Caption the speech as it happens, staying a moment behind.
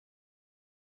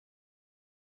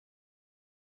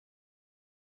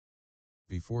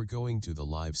Before going to the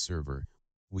live server,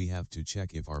 we have to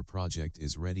check if our project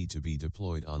is ready to be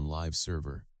deployed on live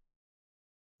server.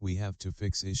 We have to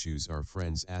fix issues our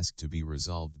friends ask to be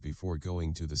resolved before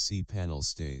going to the Cpanel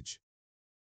stage.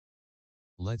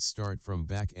 Let's start from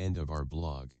back end of our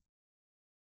blog.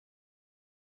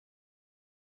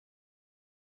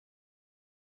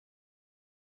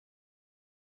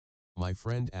 My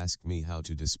friend asked me how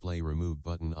to display remove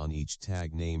button on each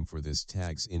tag name for this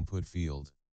tag's input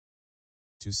field.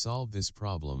 To solve this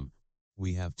problem,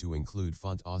 we have to include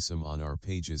Font Awesome on our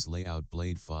page's layout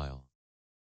blade file.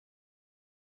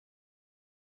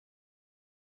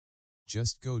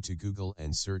 Just go to Google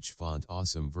and search Font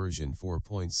Awesome version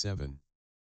 4.7.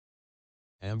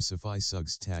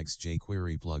 Suffice tags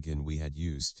jQuery plugin we had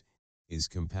used is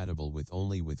compatible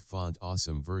only with Font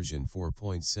Awesome version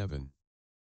 4.7.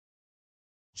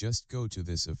 Just go to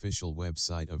this official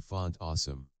website of Font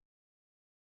Awesome.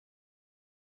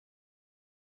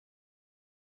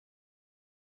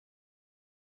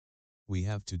 We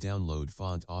have to download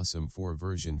Font Awesome 4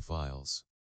 version files.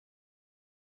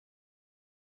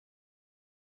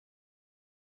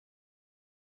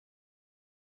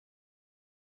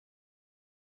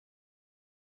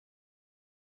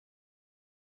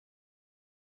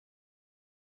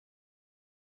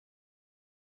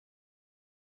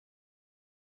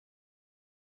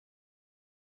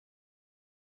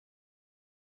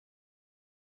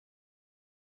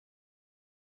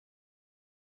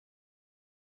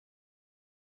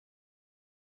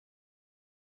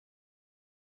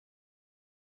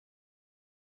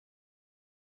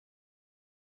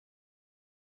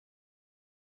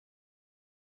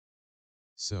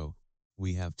 So,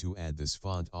 we have to add this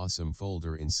Font Awesome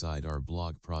folder inside our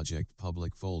blog project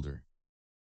public folder.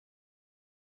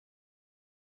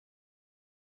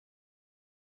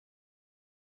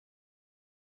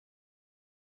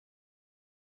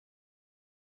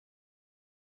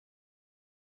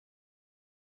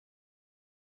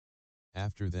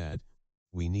 After that,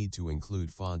 we need to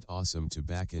include Font Awesome to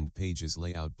backend page's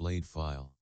layout blade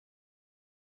file.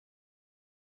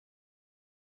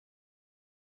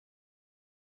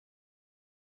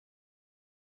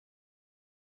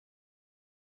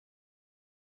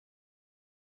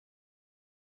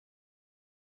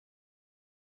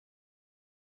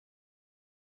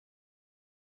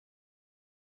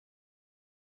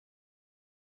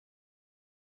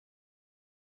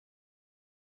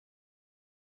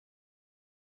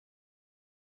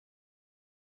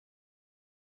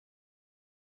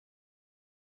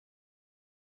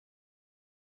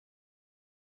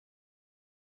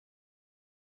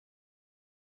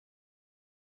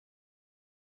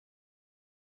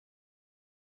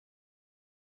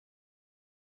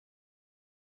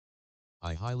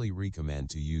 I highly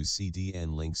recommend to use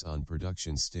CDN links on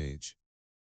production stage.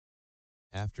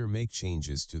 After make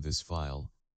changes to this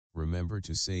file, remember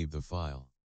to save the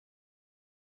file.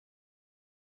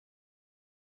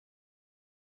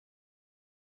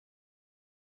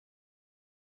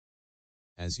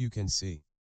 As you can see,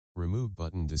 remove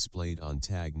button displayed on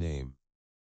tag name.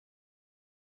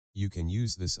 You can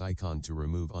use this icon to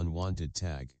remove unwanted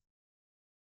tag.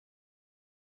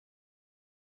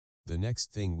 The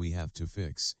next thing we have to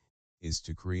fix is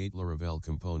to create Laravel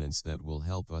components that will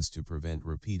help us to prevent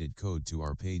repeated code to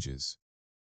our pages.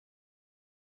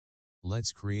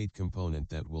 Let's create component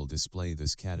that will display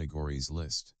this categories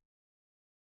list.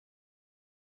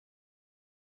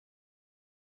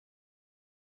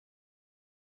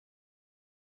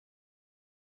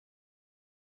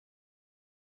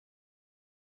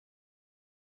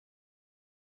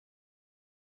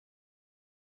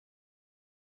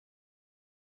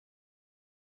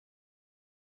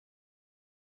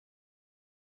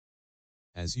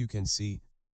 As you can see,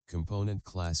 component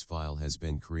class file has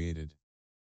been created.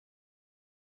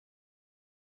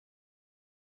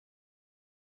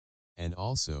 And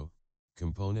also,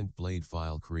 component blade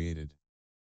file created.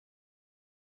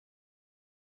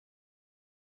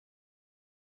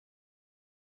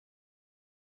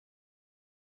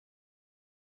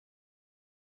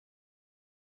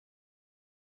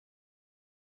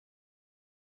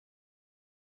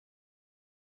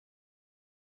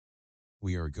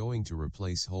 We are going to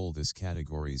replace whole this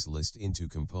categories list into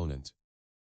component.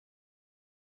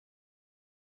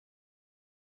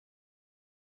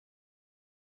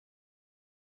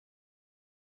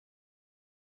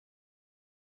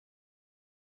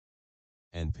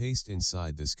 And paste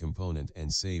inside this component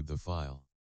and save the file.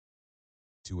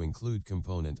 To include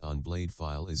component on blade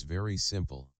file is very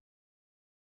simple.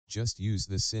 Just use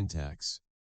this syntax.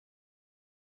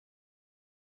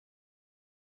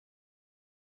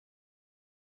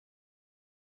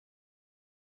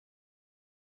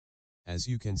 As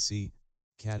you can see,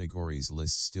 categories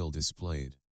list still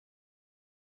displayed.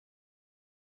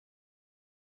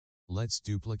 Let's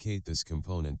duplicate this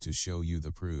component to show you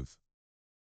the proof.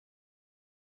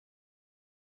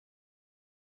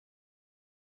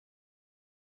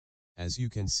 As you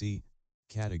can see,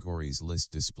 categories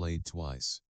list displayed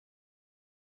twice.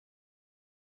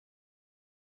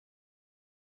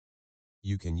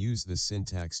 You can use this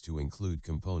syntax to include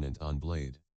component on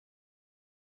blade.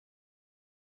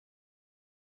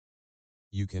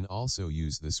 You can also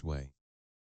use this way.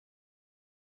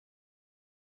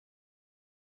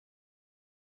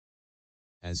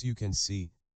 As you can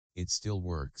see, it still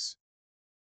works.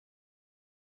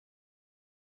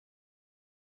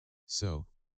 So,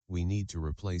 we need to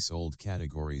replace old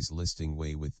categories listing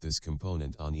way with this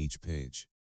component on each page.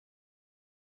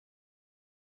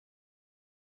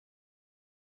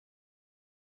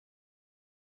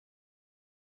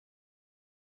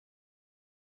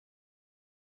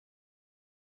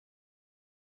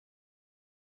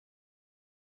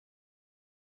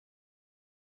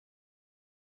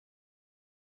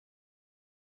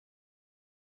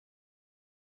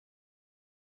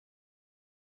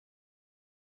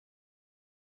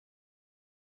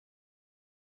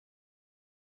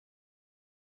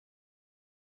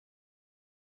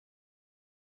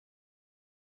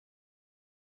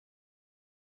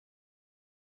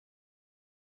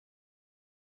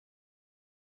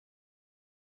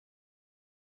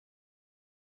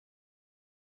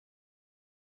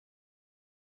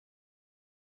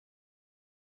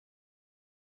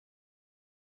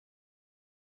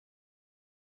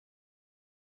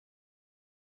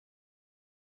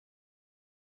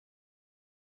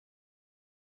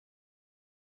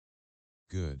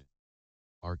 Good.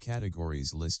 Our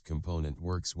categories list component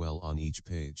works well on each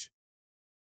page.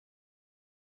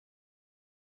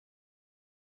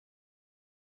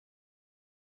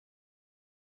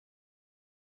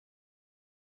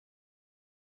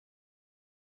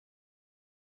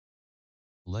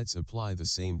 Let's apply the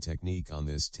same technique on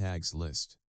this tags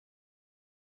list.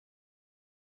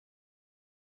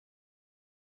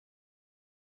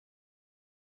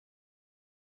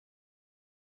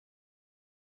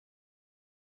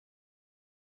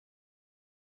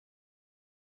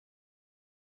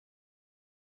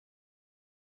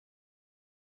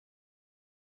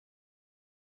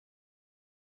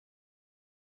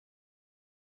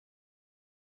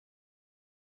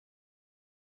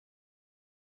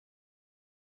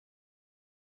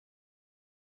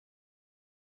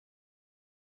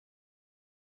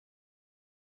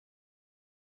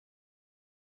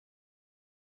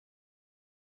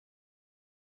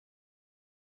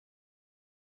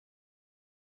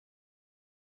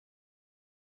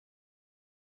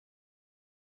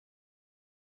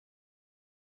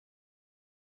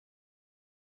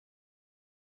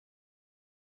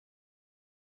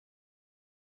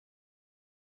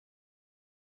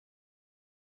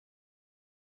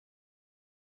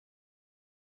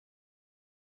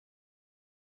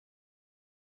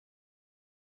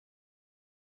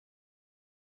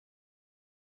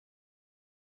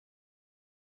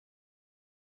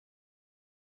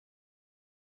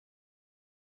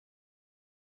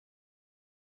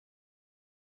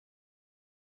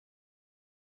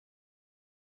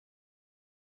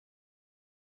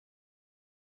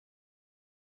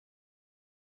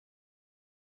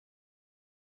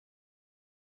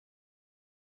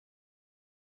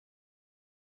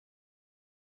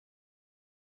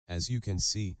 As you can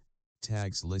see,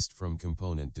 tags list from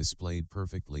component displayed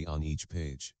perfectly on each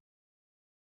page.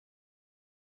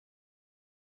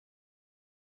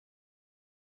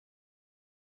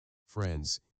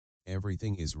 Friends,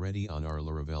 everything is ready on our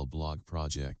Laravel blog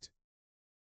project.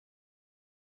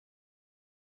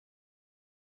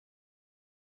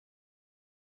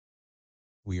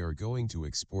 We are going to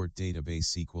export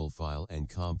database SQL file and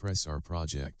compress our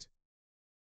project.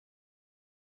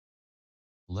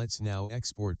 Let's now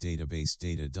export database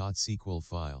data.sql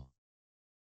file.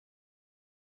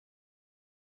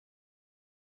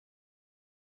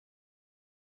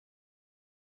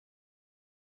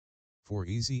 For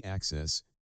easy access,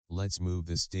 let's move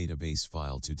this database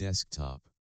file to desktop.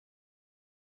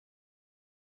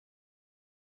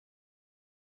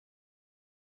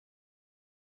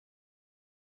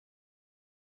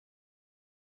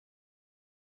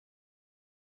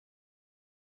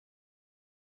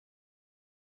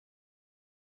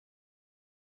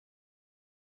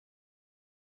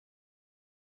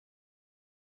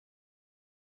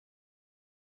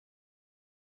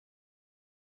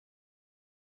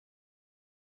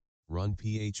 Run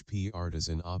PHP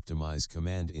Artisan Optimize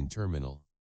command in terminal.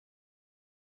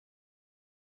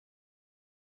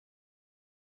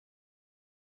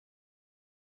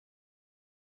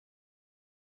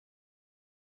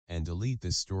 and delete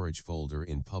this storage folder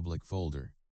in public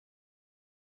folder.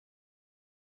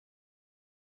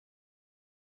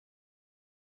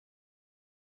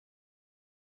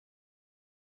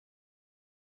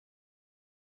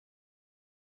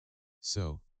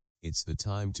 So, it's the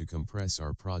time to compress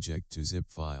our project to zip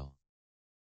file.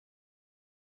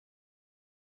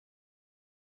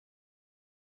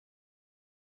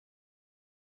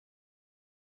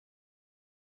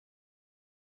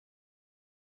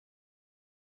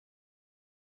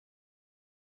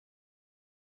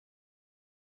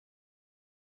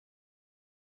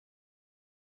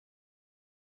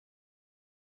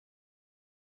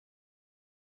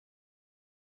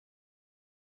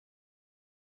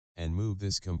 And move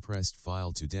this compressed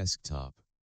file to desktop.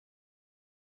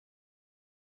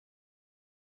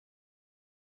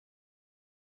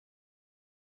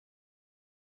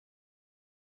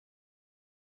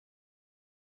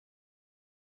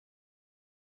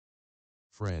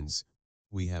 Friends,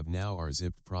 we have now our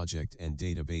zipped project and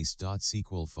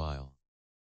database.sql file.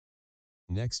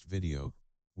 Next video,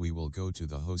 we will go to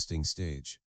the hosting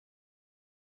stage.